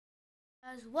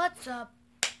Guys, what's up?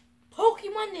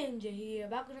 Pokemon Ninja here,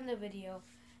 back with another video.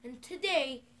 And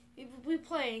today, we will be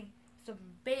playing some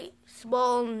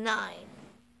Baseball 9.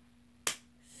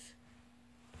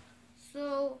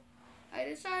 So, I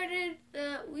decided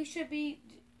that we should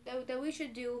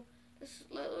do this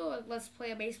little Let's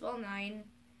Play a Baseball 9.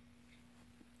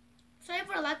 Sorry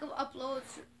for a lack of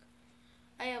uploads.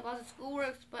 I have lots of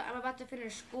schoolwork, but I'm about to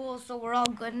finish school, so we're all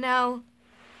good now.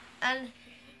 And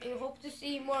I hope to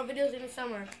see more videos in the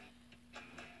summer.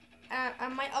 I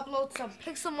might upload some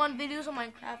Pixelmon videos on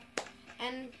Minecraft.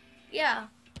 And yeah.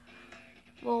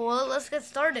 Well, let's get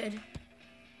started.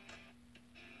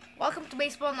 Welcome to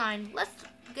Baseball 9. Let's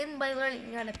begin by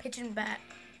learning how to pitch and bat.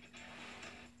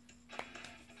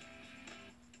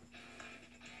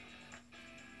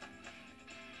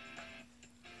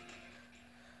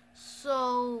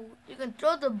 So, you can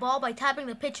throw the ball by tapping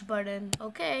the pitch button.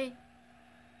 Okay.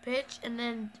 Pitch, and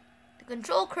then the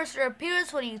control cursor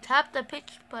appears when you tap the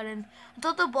pitch button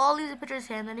until the ball leaves the pitcher's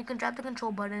hand. Then you can tap the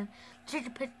control button to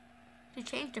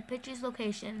change the pitcher's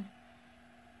location.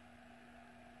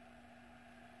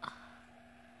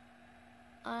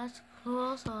 That's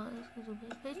cool. So let's go to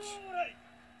the pitch.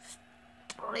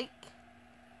 Strike.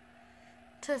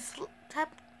 To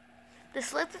tap the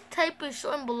selected type is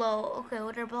shown below. Okay,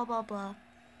 whatever. Blah blah blah.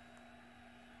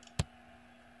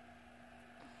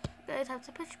 Okay, tap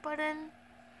the pitch button.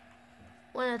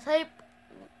 When the type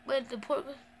with the port.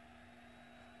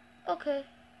 Okay.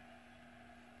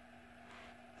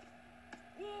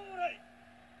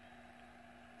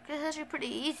 This is actually pretty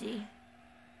easy.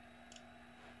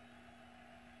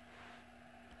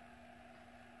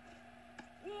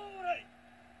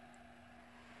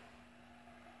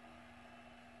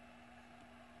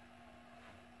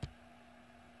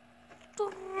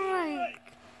 Strike.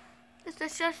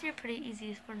 This is actually pretty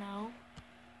easy for now.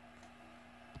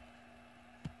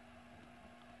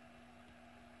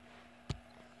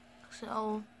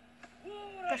 So,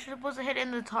 pressure supposed to hit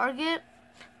in the target.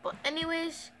 But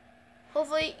anyways,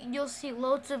 hopefully you'll see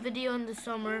loads of video in the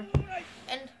summer.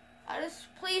 And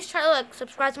please try to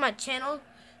subscribe to my channel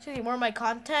to see more of my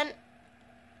content.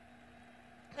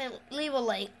 And leave a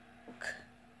like.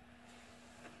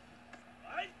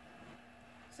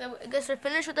 So I guess we're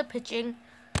finished with the pitching.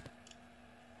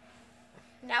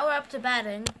 Now we're up to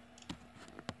batting.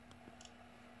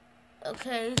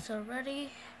 Okay, so ready.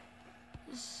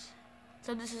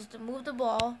 So this is to move the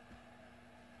ball.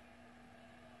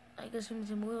 I guess we need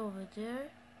to move it over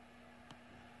there.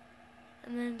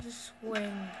 And then just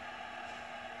swing.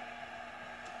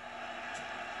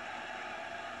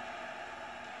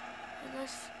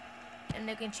 And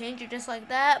they can change it just like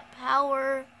that.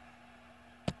 Power.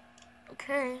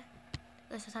 Okay.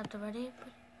 Let's just have to ready.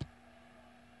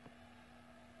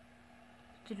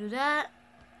 To do that.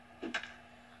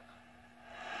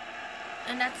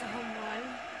 And that's a home run.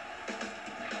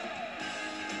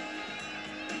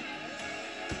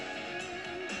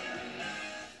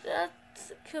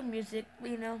 That's good music,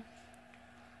 you know.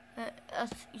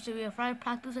 Usually we have 5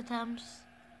 practice attempts.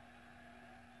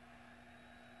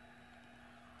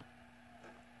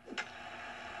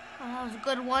 Oh, that was a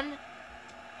good one.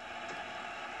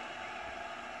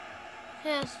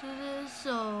 Okay, let's do this.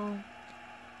 So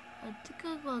I think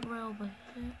I'll go right over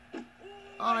here.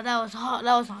 Oh, that was hot.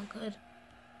 That was not good.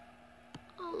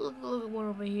 I'll look a little bit more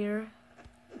over here.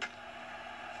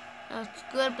 That's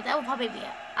good, but that will probably be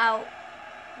out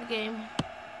the game.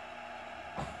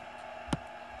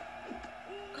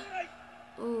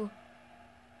 Ooh.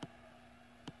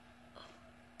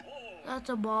 That's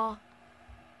a ball.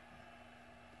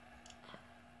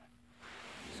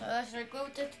 So let's go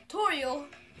with the tutorial.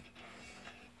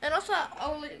 And also,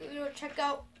 I'll check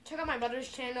out my brother's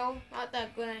channel. Not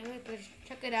that good anyway, but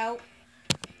check it out.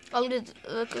 I'll leave it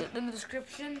in the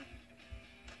description.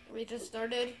 We just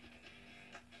started.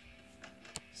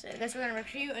 So I guess we're gonna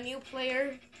recruit a new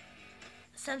player,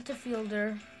 center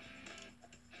fielder.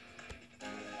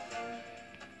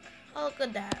 Oh, look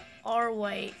at that, R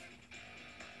white.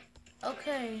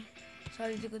 Okay, so I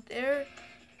need to go there.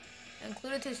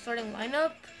 Include it to the starting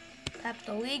lineup. Tap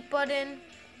the league button.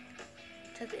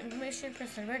 Check the information.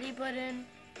 Press the ready button.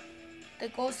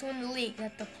 That goes to win the league.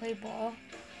 That's the play ball.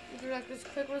 You can like this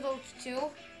quick results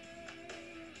too.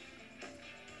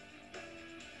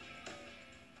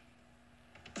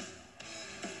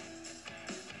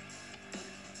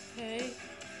 Okay.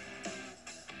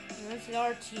 And this is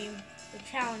our team, the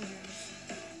Challengers.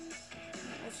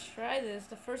 Let's try this.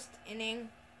 The first inning.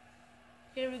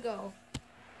 Here we go.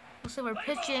 So we're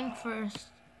pitching first.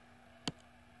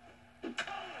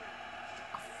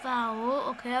 Foul.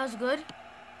 Okay, that was good.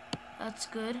 That's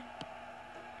good.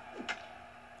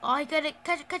 Oh, he got it.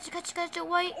 Catch it,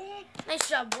 White. Nice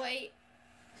job, White.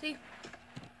 See?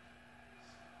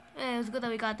 Yeah, it was good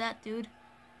that we got that, dude.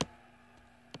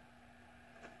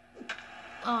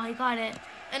 Oh, he got it.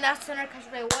 And that's center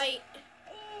catch by White.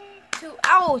 2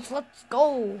 outs. Let's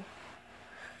go.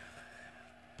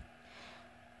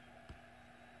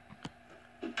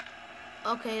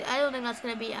 Okay, I don't think that's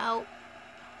going to be out.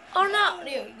 Oh, no.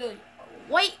 Dude.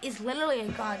 White is literally a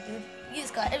god, dude. He's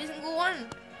got every single one.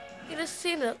 You just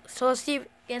seen it. So let's see if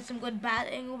he gets some good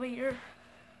batting over here.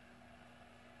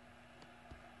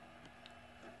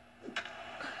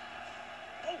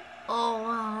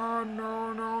 Oh,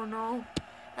 no.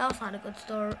 That was not a good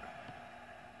start.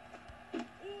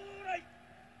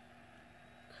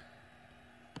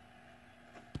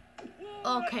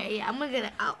 Okay, yeah, I'm gonna get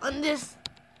it out on this.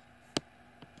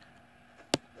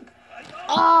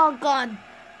 Oh, God.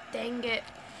 Dang it.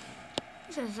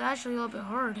 This is actually a little bit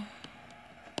hard.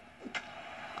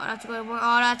 Oh, that's good.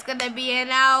 Oh, that's gonna be an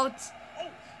out.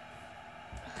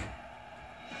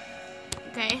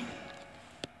 Okay.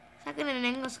 Second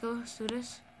inning. Let's go. Let's do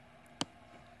this.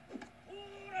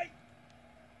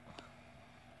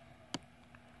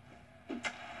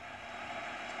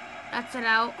 That's it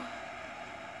out.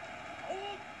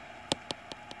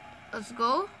 Let's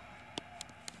go.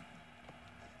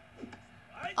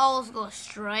 Oh, let's go.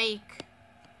 Strike.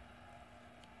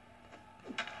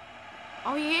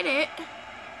 Oh, he hit it.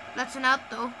 That's an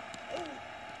out, though. It's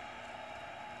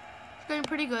going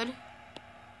pretty good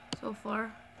so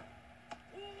far.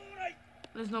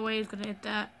 There's no way he's going to hit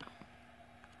that.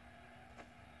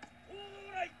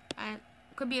 And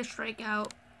could be a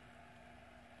strikeout.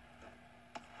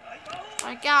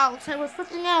 Strikeout. So we're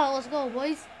flipping out. Let's go,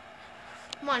 boys.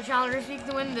 Come on, challengers. We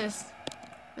can win this.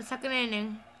 The second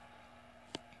inning.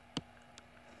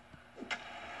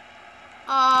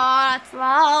 Oh, that's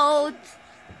out.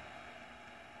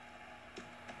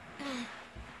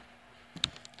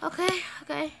 Okay.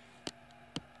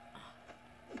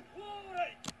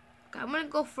 I'm gonna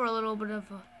go for a little bit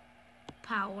of a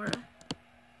power.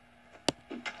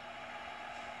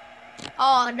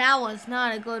 Oh, that was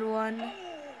not a good one.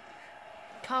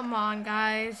 Come on,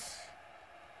 guys.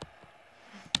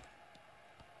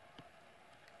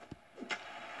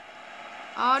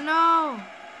 Oh, no.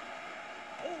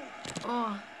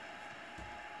 Oh.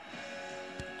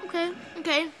 Okay.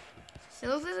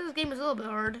 So this game is a little bit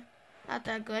hard. Not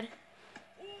that good.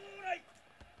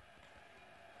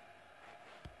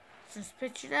 Just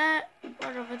picture that.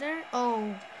 Right over there.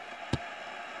 Oh.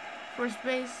 First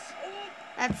base.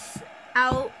 That's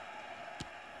out.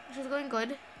 Which is going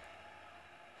good.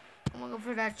 I'm gonna go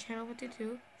for that channel with you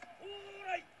too.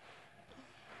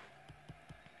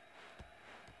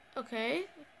 Okay.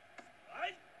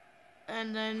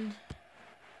 And then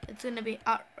it's gonna be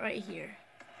out right here.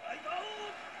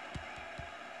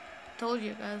 Told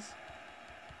you guys.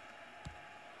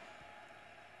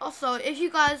 Also, if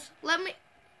you guys let me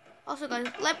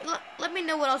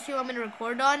know what else you want me to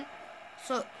record on,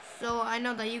 so I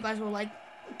know that you guys will like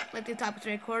the topics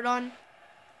to record on.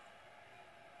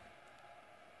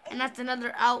 And that's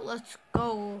another out. Let's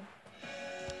go.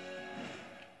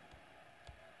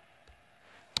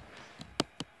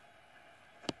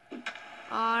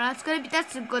 Oh,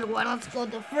 that's a good one. Let's go.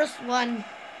 The first one.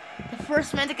 The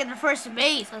first man to get the first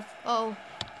base. Let's go.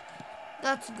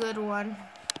 That's a good one.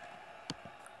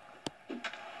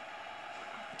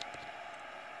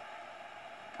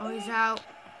 Oh, he's out.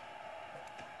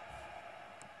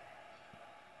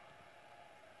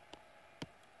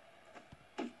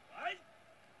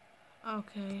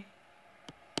 Okay.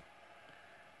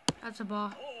 That's a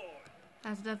ball.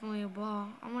 That's definitely a ball.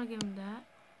 I'm gonna give him that.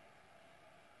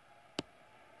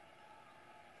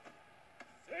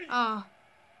 Oh.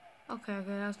 Okay,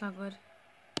 that's not good.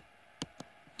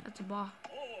 That's a ball.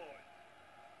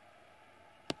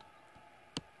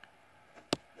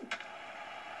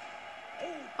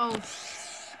 Oh.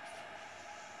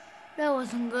 That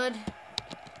wasn't good.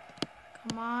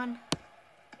 Come on.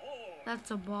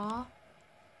 That's a ball.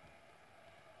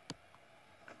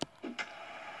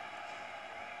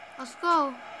 Let's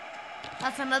go.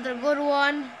 That's another good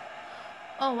one.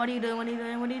 Oh, what are you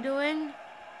doing?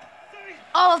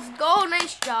 Oh, let's go.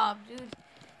 Nice job, dude.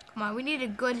 Come on, we need a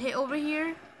good hit over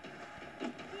here.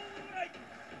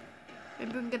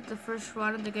 Maybe we can get the first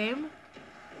run of the game.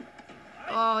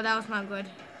 Oh, that was not good.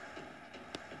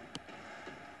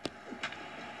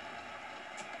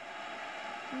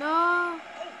 No.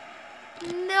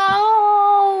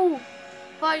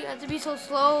 But you have to be so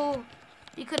slow.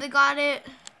 You could have got it.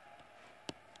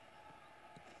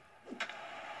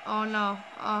 Oh, no.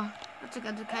 Oh, that's a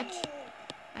good catch.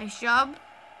 Nice job.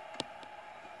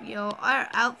 Yo, our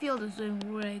outfield is doing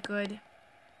really good.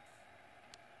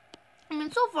 I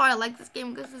mean, so far I like this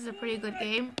game because this is a pretty good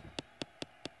game.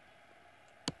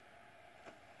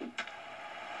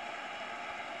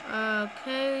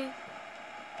 Okay.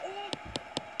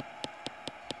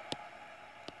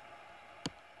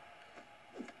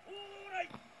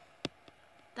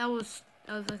 That was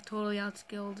like totally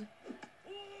outskilled.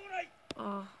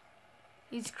 Oh,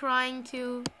 he's crying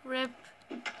to Rip.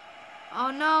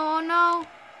 Oh no! Oh no!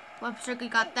 Webster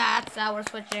got that. So we're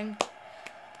switching.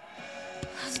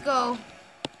 Let's go.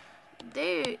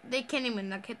 They can't even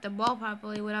like hit the ball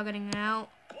properly without getting it out.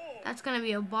 That's gonna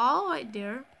be a ball right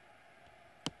there.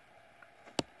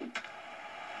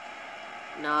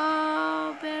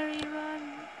 No, Barry,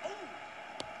 run.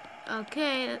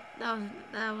 Okay, that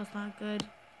was not good.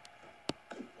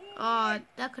 Oh,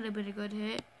 that could have been a good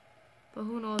hit, but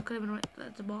who knows? It could have been right.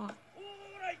 That's a ball.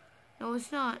 No,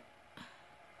 it's not.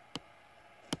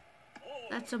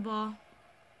 That's a ball.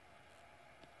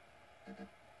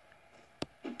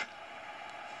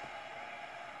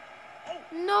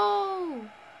 No!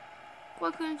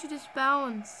 Why couldn't you just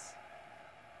bounce?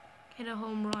 Hit a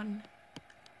home run.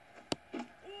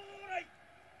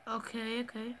 Okay.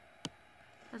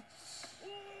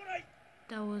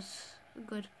 That was a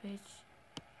good pitch.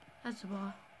 That's a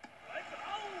ball.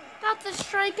 That's a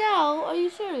strikeout. Are you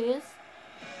serious?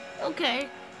 Okay.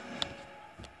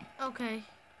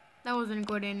 That wasn't a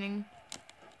good inning.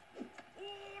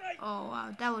 Oh wow,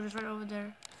 that was just right over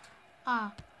there.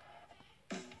 Ah.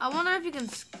 I wonder if you can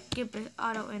skip it,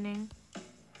 auto inning.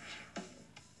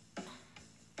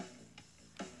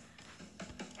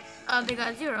 Oh, they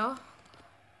got 0.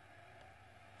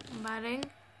 Batting.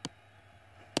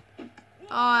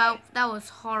 Oh, that was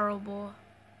horrible.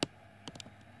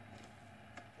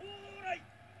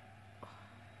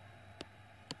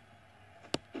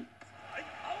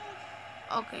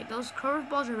 Okay, those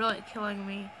curveballs are really killing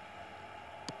me.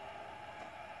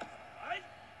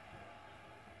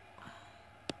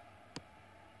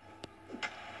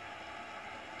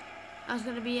 I was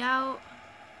gonna be out.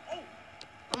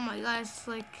 Oh my god, it's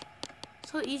like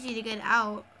so easy to get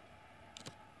out.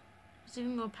 Let's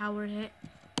even go power hit.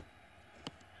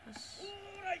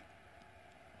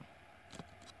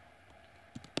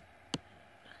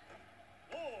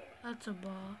 That's a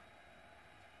ball.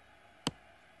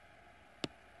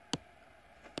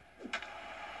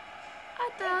 I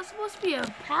thought it was supposed to be a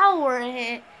power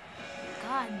hit.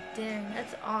 God damn,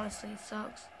 that's honestly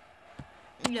sucks.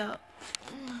 Yeah.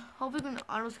 Hope we can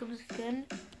auto skip this again.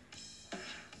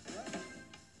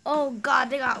 Oh god,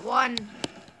 they got 1.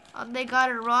 Oh, they got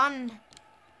a run.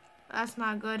 That's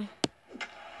not good.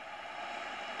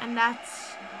 And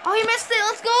that's... Oh, he missed it.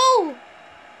 Let's go.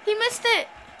 He missed it.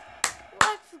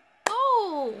 Let's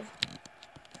go.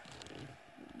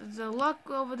 There's a luck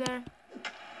over there.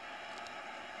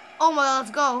 Oh my god,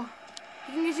 let's go.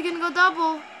 He's gonna go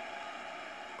double.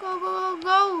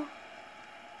 Go.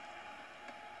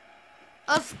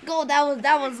 Let's go.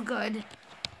 That was good.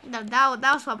 That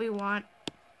was what we want.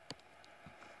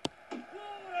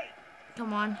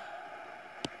 Come on.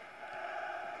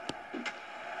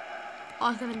 Oh,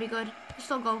 it's gonna be good.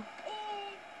 Still go.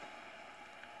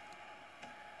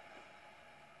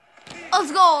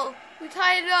 Let's go. We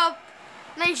tied it up.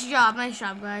 Nice job,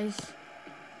 guys.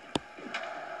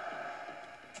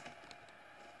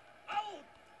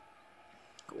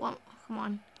 Come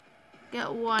on.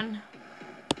 Get 1.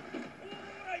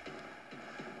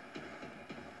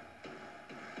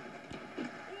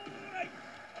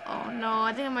 Oh no,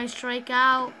 I think I might strike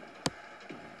out.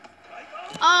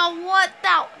 Oh, what?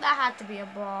 That had to be a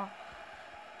ball.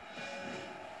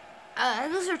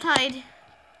 Those are tied.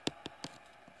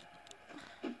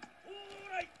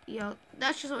 Yo,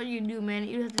 that's just what you do, man.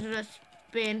 You have to do that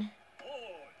spin.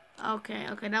 Okay,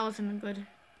 that wasn't good.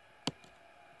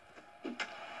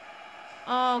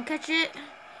 Oh, catch it.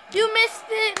 You missed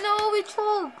it. No, we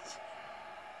choked.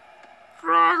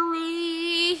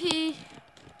 Friendly.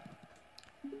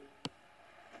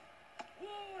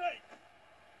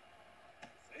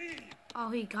 Oh,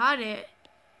 he got it.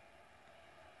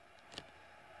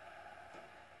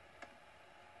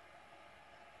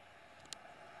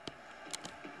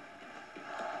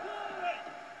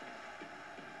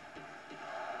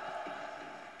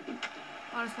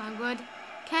 Oh, that's not good.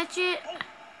 Catch it.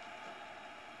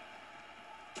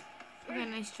 Okay,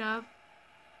 nice job.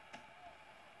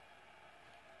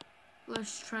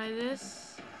 Let's try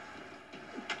this.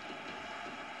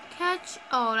 Catch.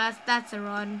 Oh, that's a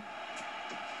run.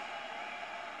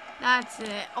 That's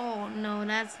it. Oh no,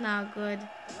 that's not good.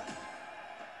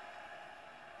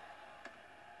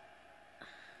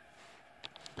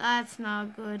 That's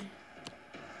not good.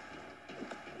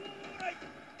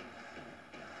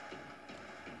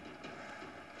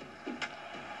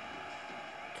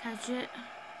 Catch it.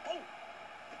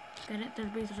 Get it.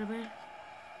 Third base.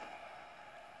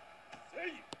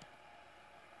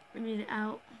 We need it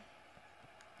out.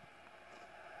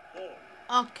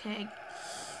 Okay.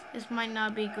 This might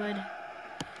not be good.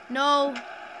 No.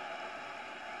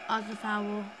 Oh, it's a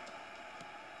foul.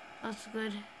 That's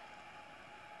good.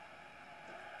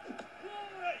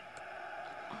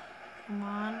 Come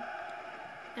on.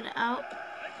 Get it out.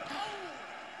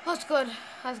 That's good.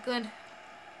 That's good.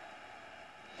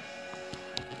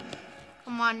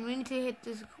 Come on. We need to hit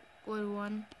this good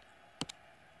one.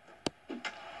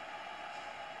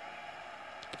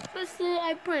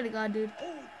 I pray to God, dude.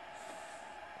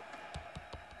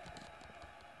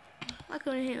 I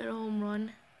couldn't hit a home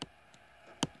run.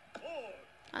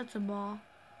 That's a ball,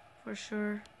 for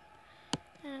sure.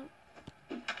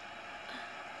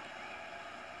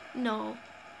 No.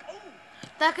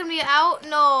 That can be out?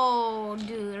 No,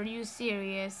 dude, are you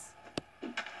serious?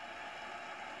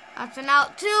 That's an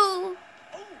out too.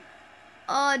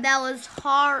 Oh, that was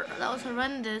hard. That was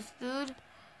horrendous, dude.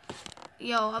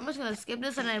 Yo, I'm just gonna skip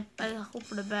this and I hope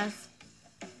for the best.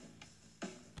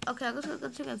 Okay, let's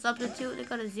take a substitute. They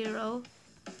got a 0.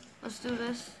 Let's do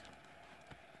this.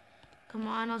 Come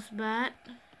on, let's bat.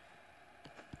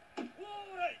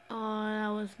 Oh, that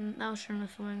was trying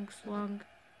to swung.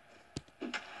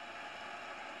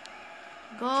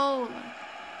 Go.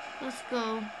 Let's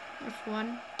go. That's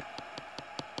one.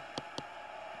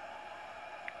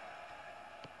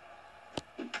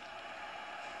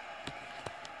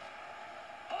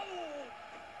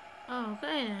 Oh,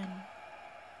 okay then.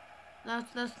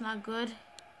 That's not good.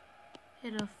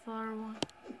 Hit a far one.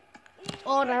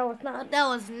 Oh, that was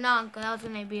not good. That was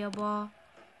gonna be a ball.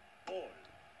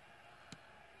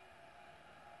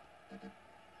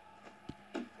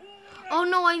 Oh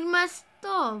no, I messed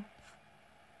up.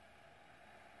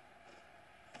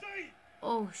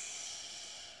 Oh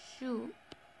shoot.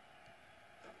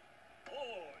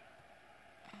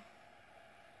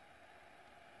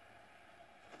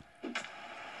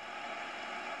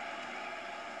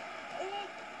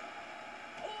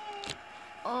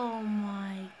 Oh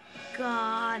my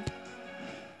God.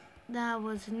 That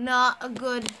was not a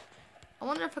good. I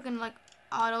wonder if I can like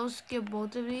auto skip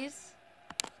both of these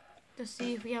to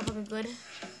see if we have like a good.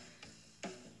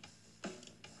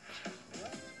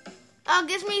 Oh,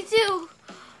 gets me too.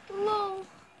 No.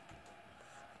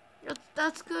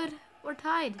 That's good. We're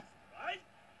tied.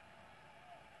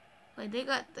 Wait, they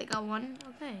got one.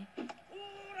 Okay.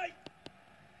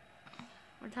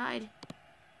 We're tied.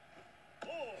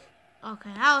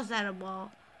 Okay, how is that a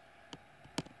ball?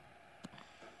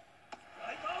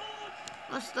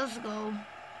 Let's go.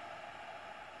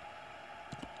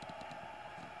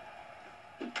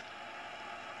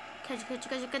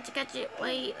 Catch it.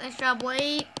 Wait, nice job,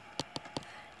 wait.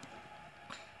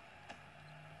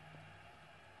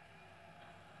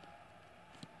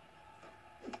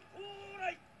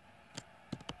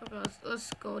 Okay,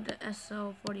 let's go to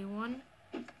SL41.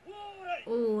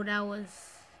 Oh, that was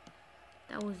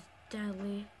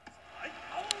deadly.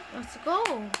 Let's go.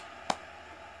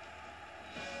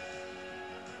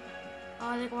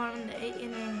 Oh, they go on the 8th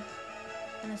inning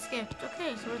and it skipped.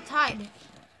 Okay, so we're tied.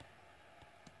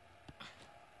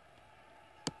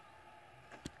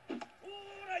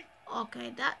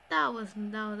 Okay, that was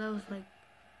like.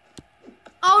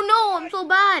 Oh no, I'm so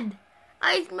bad.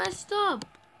 I messed up.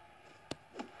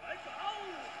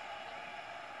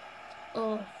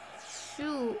 Oh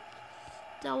shoot,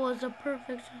 that was a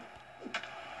perfect.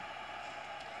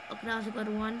 Okay, that was a good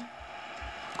one.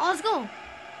 Oh, let's go.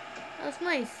 That was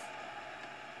nice.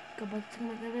 Go back to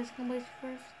my base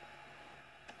first.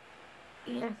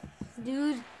 Yes,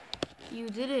 dude, you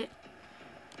did it.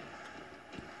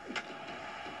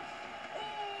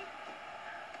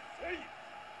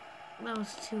 That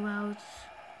was 2 outs.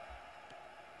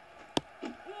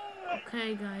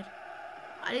 Okay, guys.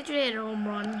 I need to hit a home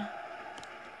run.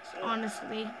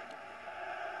 Honestly.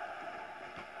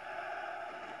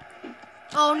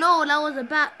 Oh no, that was a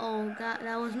bat. Oh God,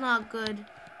 that was not good.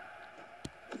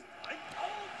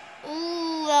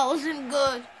 Ooh, that wasn't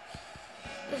good.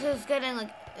 This is getting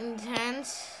like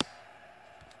intense.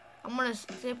 I'm gonna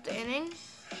skip the inning.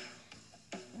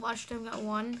 Watch them get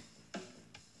one.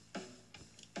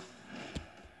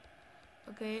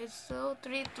 Okay, it's still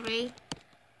 3-3.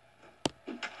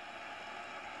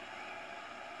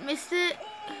 Missed it.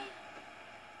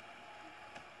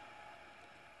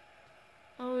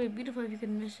 Oh, it'd be beautiful if you could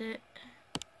miss it.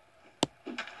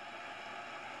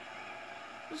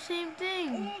 The same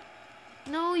thing.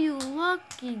 No, you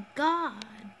lucky. God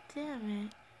damn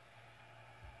it.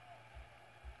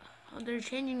 Oh, they're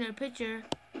changing their pitcher.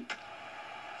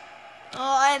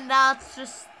 Oh, and that's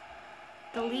just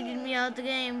deleted me out of the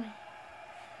game.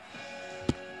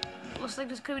 Looks like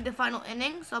this could be the final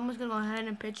inning, so I'm just gonna go ahead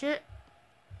and pitch it.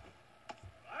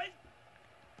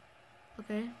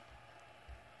 Okay.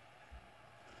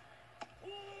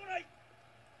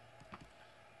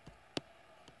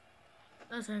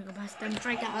 Let's go past them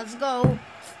strikeout. Let's go.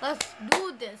 Let's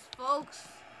do this, folks.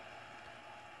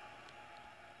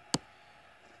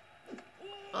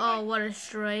 Oh, what a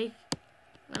strike.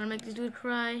 Gonna make this dude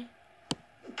cry.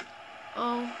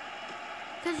 Oh.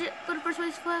 Catch it. Go to first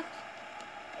base flag.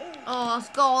 Oh, let's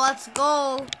go. Let's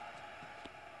go.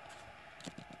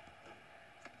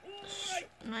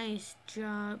 Nice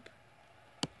job.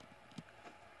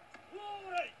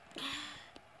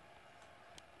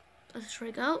 Let's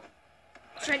strike out.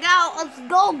 Strike out. Let's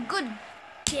go. Good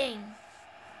game.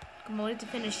 Come on, we have to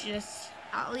finish this.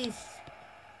 At least.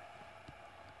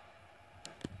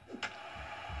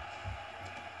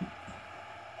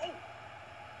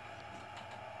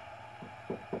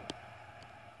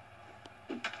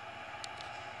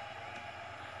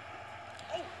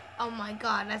 Oh my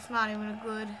god, that's not even a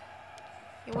good.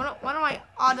 Okay, why don't I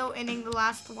auto inning the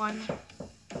last one?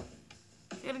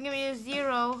 It's gonna give me a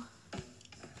 0.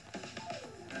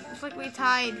 Looks like we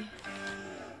tied.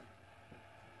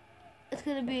 It's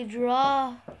gonna be a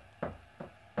draw.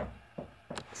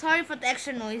 Sorry for the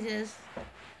extra noises.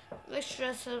 Let's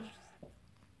just and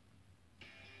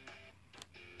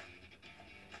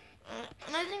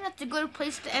I think that's a good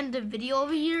place to end the video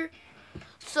over here.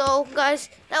 So guys,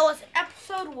 that was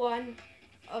episode 1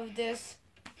 of this.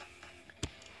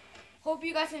 Hope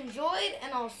you guys enjoyed,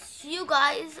 and I'll see you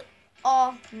guys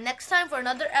all next time for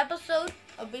another episode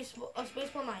of Baseball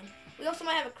 9. We also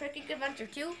might have a cricket adventure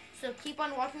too, so keep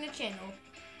on watching the channel.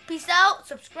 Peace out,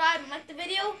 subscribe, and like the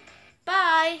video.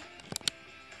 Bye!